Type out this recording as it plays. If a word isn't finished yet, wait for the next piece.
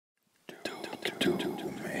Doom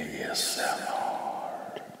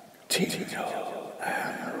ASMR, Tingle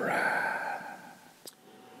and Rant.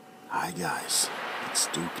 Hi guys, it's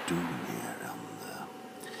Duke Doom here and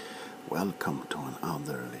welcome to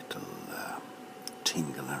another little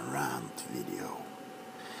Tingle and Rant video.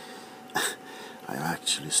 I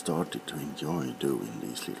actually started to enjoy doing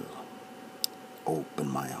these little open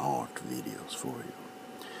my heart videos for you.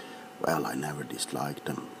 Well, I never disliked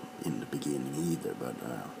them in the beginning either, but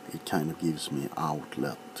it kind of gives me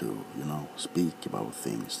outlet to, speak about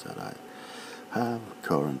things that I have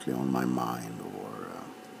currently on my mind or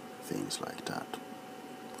things like that.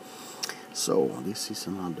 So this is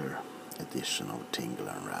another edition of Tingle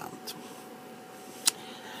and Rant.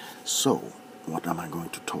 So what am I going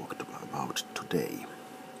to talk about today?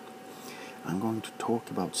 I'm going to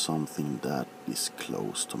talk about something that is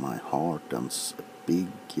close to my heart and a big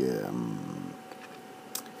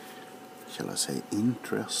shall I say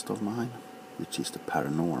interest of mine, which is the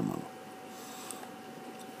paranormal.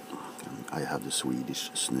 And I have the Swedish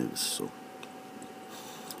snus, so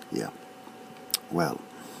yeah. Well,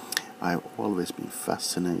 I've always been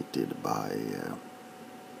fascinated by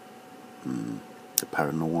the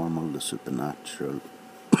paranormal, the supernatural,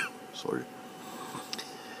 sorry,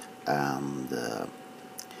 and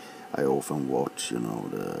I often watch,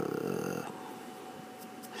 the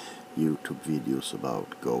YouTube videos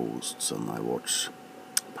about ghosts, and I watch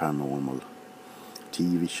paranormal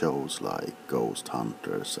TV shows like Ghost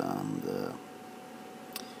Hunters and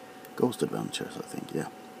Ghost Adventures, I think, yeah.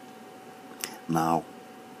 Now,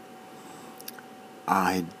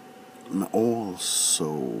 I'm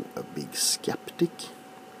also a big skeptic,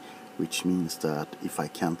 which means that if I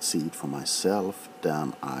can't see it for myself,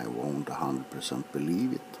 then I won't 100%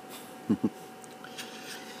 believe it.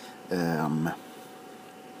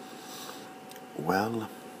 Well,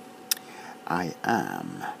 I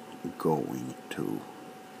am going to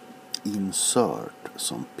insert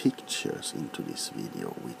some pictures into this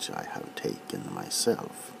video which I have taken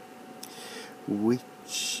myself,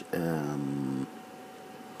 which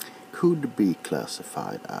could be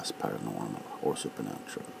classified as paranormal or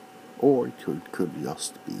supernatural, or it could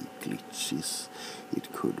just be glitches.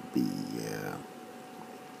 It could be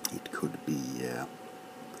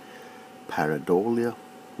pareidolia,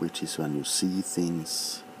 which is when you see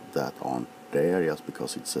things that aren't there just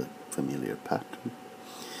because it's a familiar pattern.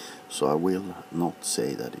 So I will not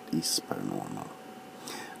say that it is paranormal.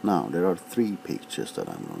 Now, there are 3 pictures that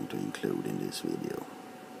I'm going to include in this video.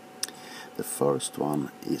 The first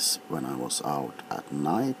one is when I was out at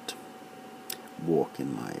night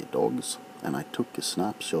walking my dogs, and I took a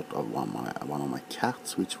snapshot of one of my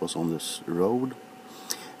cats which was on this road,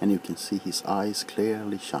 and you can see his eyes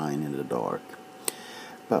clearly shine in the dark.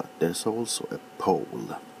 But there's also a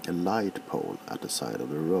pole, a light pole at the side of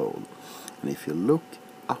the road, and if you look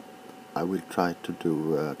up, I will try to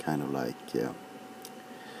do kind of like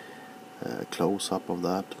a close-up of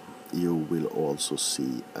that. You will also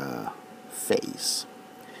see a face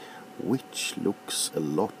which looks a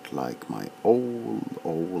lot like my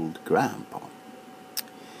old grandpa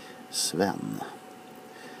Sven,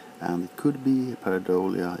 and it could be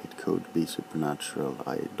pareidolia, it could be supernatural,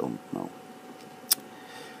 I don't know.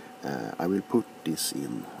 I will put this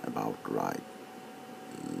in about right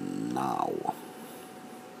now.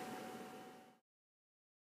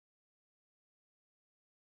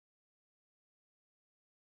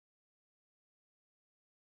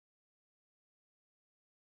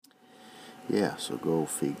 Yeah, so go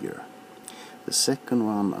figure. The second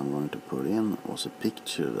one I'm going to put in was a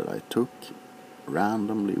picture that I took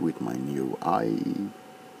randomly with my new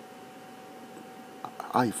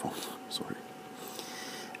iPhone, sorry.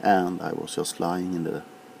 And I was just lying in the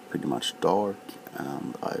pretty much dark,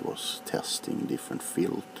 and I was testing different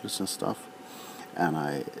filters and stuff, and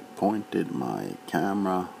I pointed my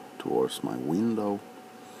camera towards my window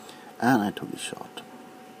and I took a shot.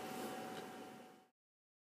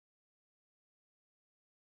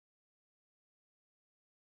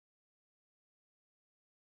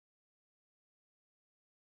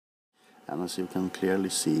 And as you can clearly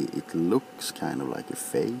see, it looks kind of like a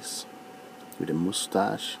face with a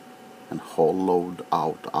mustache and hollowed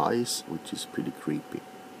out eyes, which is pretty creepy.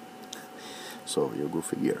 So you go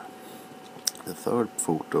figure. The third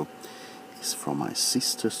photo is from my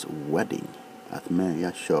sister's wedding at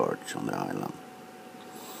Möja Church on the island.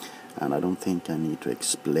 And I don't think I need to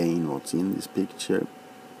explain what's in this picture.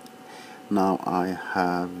 Now, I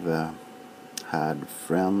have had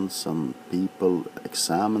friends and people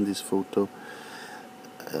examine this photo,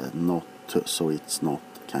 so it's not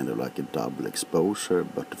kind of like a double exposure,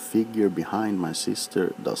 but the figure behind my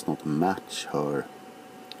sister does not match her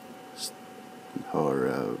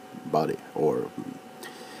her body, or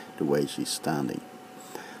the way she's standing.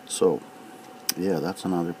 So yeah, that's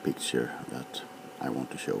another picture that I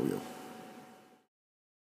want to show you.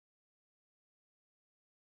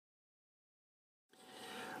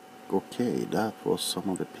 Okay, that was some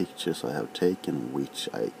of the pictures I have taken, which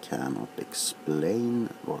I cannot explain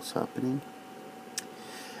what's happening.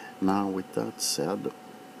 Now, with that said,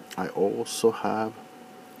 I also have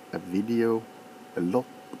a video, not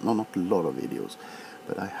a lot of videos,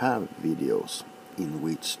 but I have videos in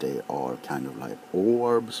which they are kind of like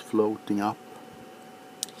orbs floating up.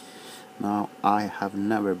 Now, I have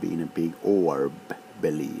never been a big orb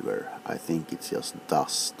believer. I think it's just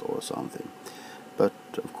dust or something. But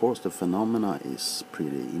of course the phenomena is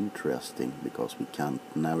pretty interesting, because we can't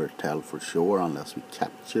never tell for sure unless we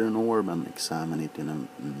capture an orb and examine it in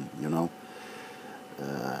a,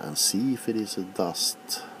 and see if it is a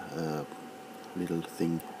dust little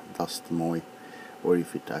thing, dust moi, or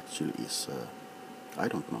if it actually is, I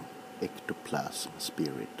don't know, ectoplasm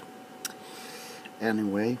spirit.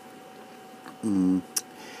 Anyway,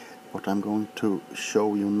 what I'm going to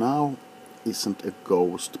show you now isn't a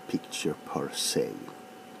ghost picture per se.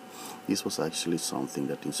 This was actually something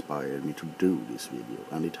that inspired me to do this video,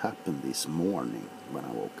 and it happened this morning when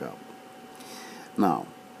I woke up. Now,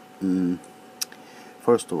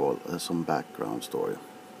 first of all, some background story.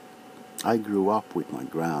 I grew up with my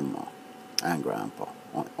grandma and grandpa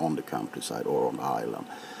on the countryside or on the island,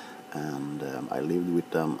 and I lived with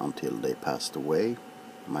them until they passed away.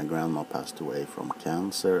 My grandma passed away from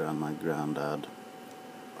cancer, and my granddad,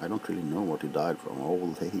 I don't really know what he died from,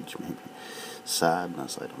 old age maybe,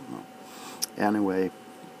 sadness, I don't know. Anyway,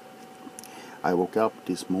 I woke up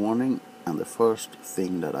this morning, and the first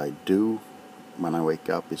thing that I do when I wake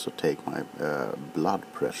up is to take my blood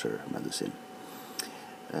pressure medicine,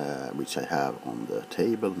 which I have on the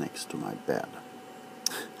table next to my bed.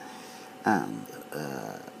 And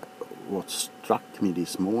what struck me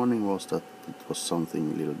this morning was that it was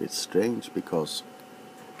something a little bit strange, because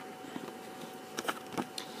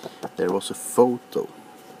there was a photo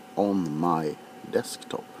on my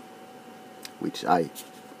desktop which I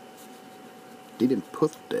didn't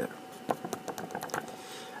put there.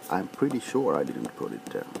 I'm pretty sure I didn't put it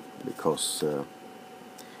there, because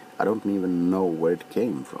I don't even know where it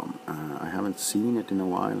came from. I haven't seen it in a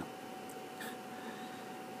while,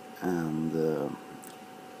 and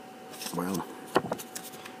well,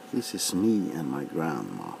 this is me and my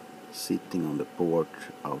grandma sitting on the porch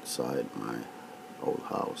outside my old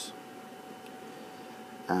house,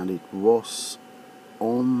 and it was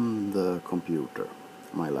on the computer,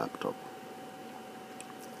 my laptop.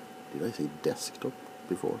 Did I say desktop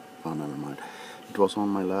before? Oh, never mind. It was on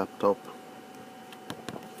my laptop.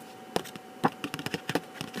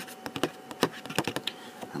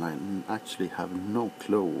 And I actually have no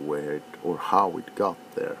clue where it or how it got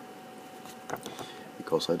there,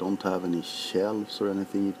 because I don't have any shelves or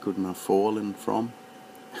anything it couldn't have fallen from,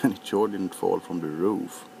 and it sure didn't fall from the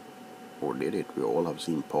roof. Or did it? We all have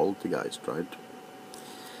seen Poltergeist, right?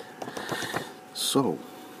 So,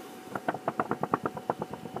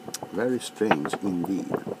 very strange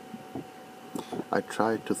indeed. I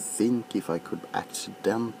tried to think if I could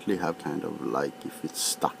accidentally have kind of like, if it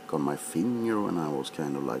stuck on my finger when I was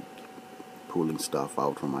kind of like pulling stuff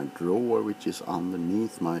out from my drawer, which is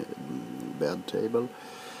underneath my bed table.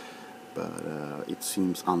 But it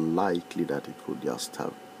seems unlikely that it would just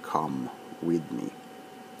have come with me.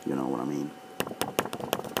 You know what I mean?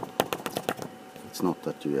 It's not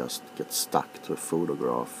that you just get stuck to a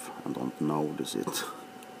photograph and don't notice it.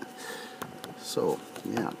 So,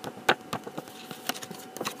 yeah.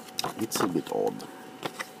 It's a bit odd.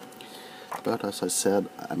 But as I said,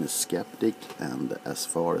 I'm a skeptic, and as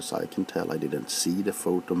far as I can tell, I didn't see the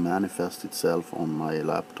photo manifest itself on my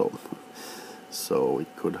laptop. So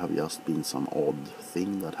it could have just been some odd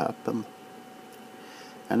thing that happened.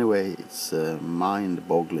 Anyway, it's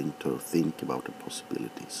mind-boggling to think about the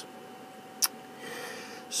possibilities.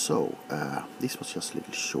 So, this was just a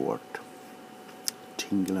little short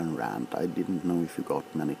tingle and rant. I didn't know if you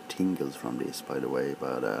got many tingles from this, by the way,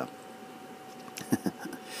 but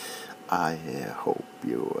I hope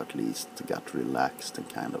you at least got relaxed and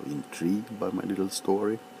kind of intrigued by my little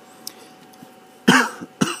story.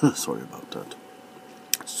 Sorry about that.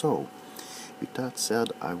 So, with that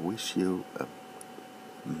said, I wish you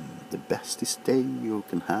the bestest day you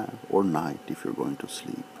can have, or night if you're going to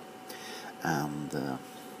sleep. And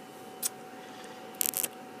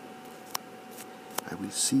I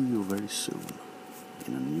will see you very soon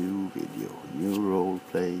in a new video, new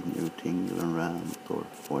roleplay, new tingle and rant, or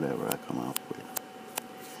whatever I come up with.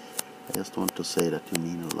 I just want to say that you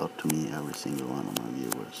mean a lot to me, every single one of my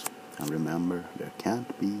viewers. And remember, there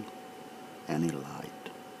can't be any light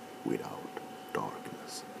without